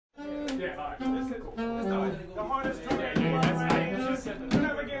Yeah, this is cool. The hardest drum in the world. You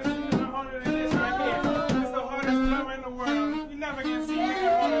never get seen harder than this right here. It's the hardest drum in the world. You never get seen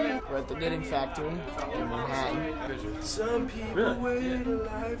harder than. We're at the Knitting Factory in Manhattan. Some people wait a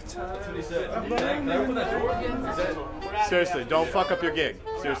lifetime. That's what he said. Can I open that door again? Seriously, don't fuck up your gig.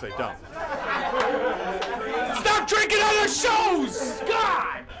 Seriously, don't. Stop drinking other shows!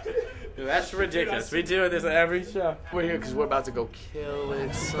 God! Dude, that's ridiculous. We do this at every show. We're here because we're about to go kill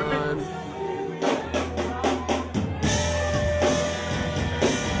it, son.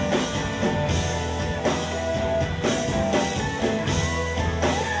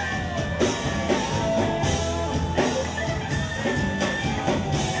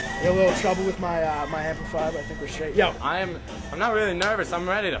 A little trouble with my my amplifier, but I think we're straight. Yo, I'm not really nervous. I'm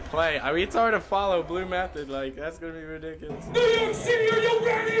ready to play. It's hard to follow Blue Method. Like, that's gonna be ridiculous. New York City, are you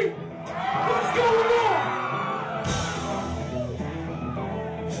ready? What's going on?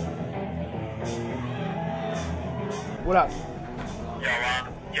 What up?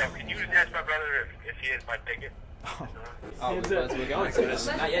 Yo, can you just ask my brother if he has my ticket? Oh, we're going to this.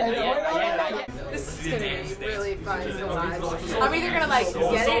 Not yet. This is gonna be really fun to watch. I'm either gonna like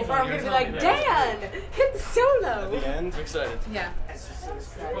get it or I'm gonna be like, Dan, hit the solo. The end. I'm excited. Yeah.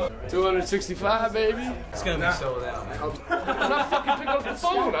 265, baby. It's gonna be sold out, man. I'm not fucking picking up the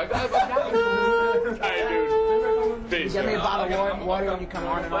phone. I got it. Hey, dude. Peace. Get me a bottle of water when you come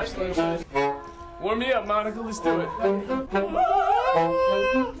on in our station. Warm me up, Monica. Let's do it.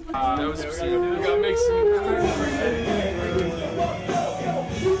 That was sick. We gotta make some.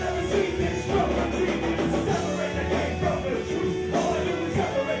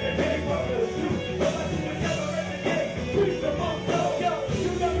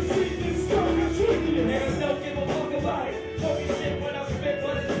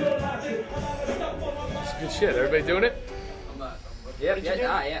 Good shit. Everybody doing it? I'm not. Yeah.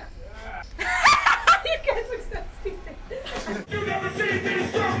 You guys are so stupid. You never seen this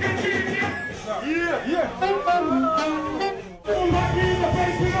strong and genius. Yeah. Like me in the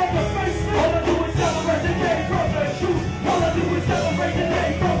basement of the basement. All I do is celebrate the day from the truth. All I do is celebrate the day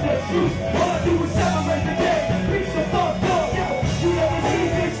from the truth. All I do is celebrate the day. Beat the fuck up. You never seen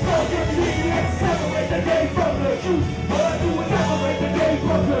this strong and genius. Celebrate the day from the truth. All I do is celebrate the day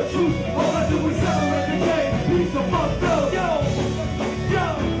from the truth. All I do is celebrate the day. Beat the fuck up.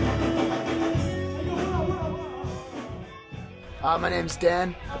 My name's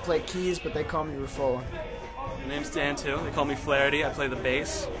Dan. I play keys, but they call me Ruffola. My name's Dan too. They call me Flaherty. I play the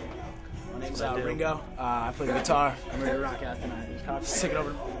bass. My name's Ringo. I play the guitar. I'm ready to rock out tonight. Let's take it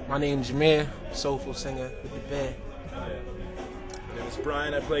over. My name's Jamir, soulful singer with the band. My name is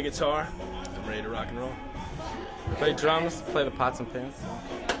Brian. I play guitar. I'm ready to rock and roll. I play drums. Play the pots and pans.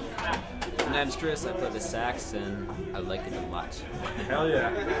 My name's Chris. I play the sax, and I like it a lot. Hell yeah.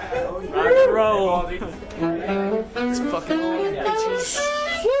 Rock and roll. It's fucking bitches.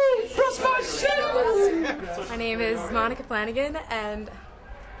 My name is Monica Flanagan, and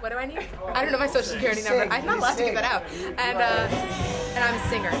what do I need? I don't know my social security number. I'm not allowed to give that out. And I'm a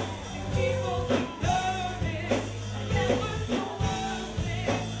singer.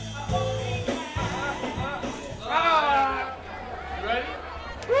 You ready?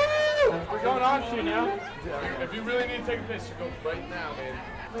 Woo! We're going on to you now. If you really need to take a piss, you go right now, man.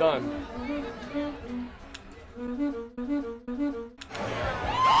 Done.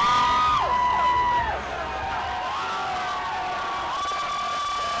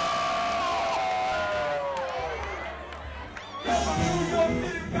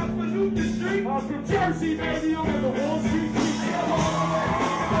 I'm from Jersey, baby. I'm in the Wall Street. I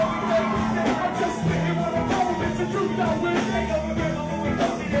just spit it when I'm home. It's the truth I wish. They don't remember what I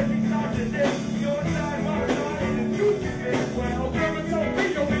every time today. Your side, my side, and you can live well. Never told me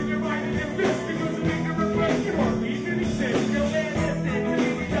you'll make it right in your fist because of ignorant way. You are leaving me sick. Your man has said to me,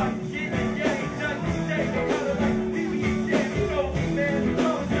 we got to get it, nothing to say. They gotta like to see me again. You know me, man. You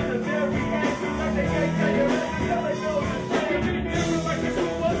come to the very end. Like they can't tell you everything. All I know is that you've been like this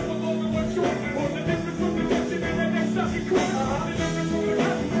was. Or the difference from the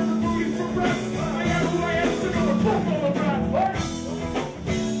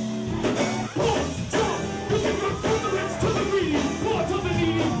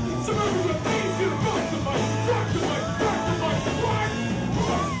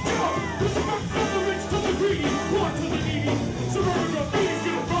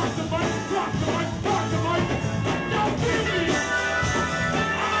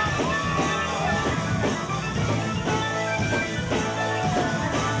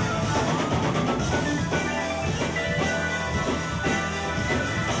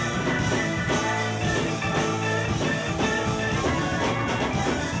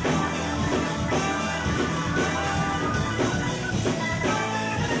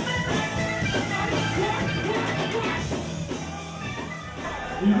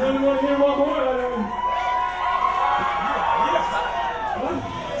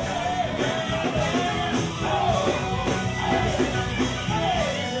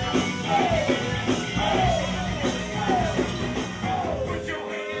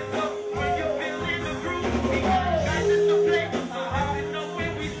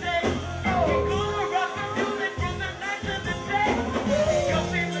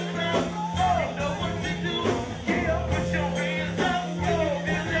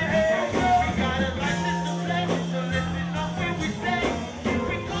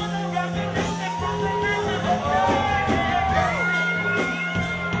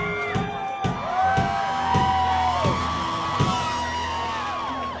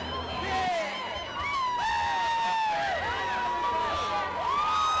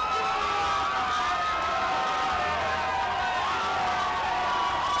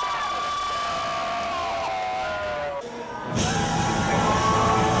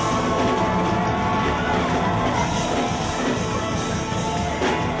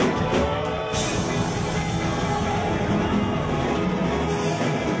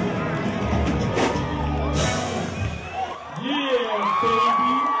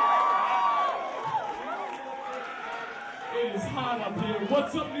It's hot up here.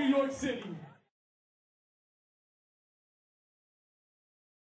 What's up, New York City?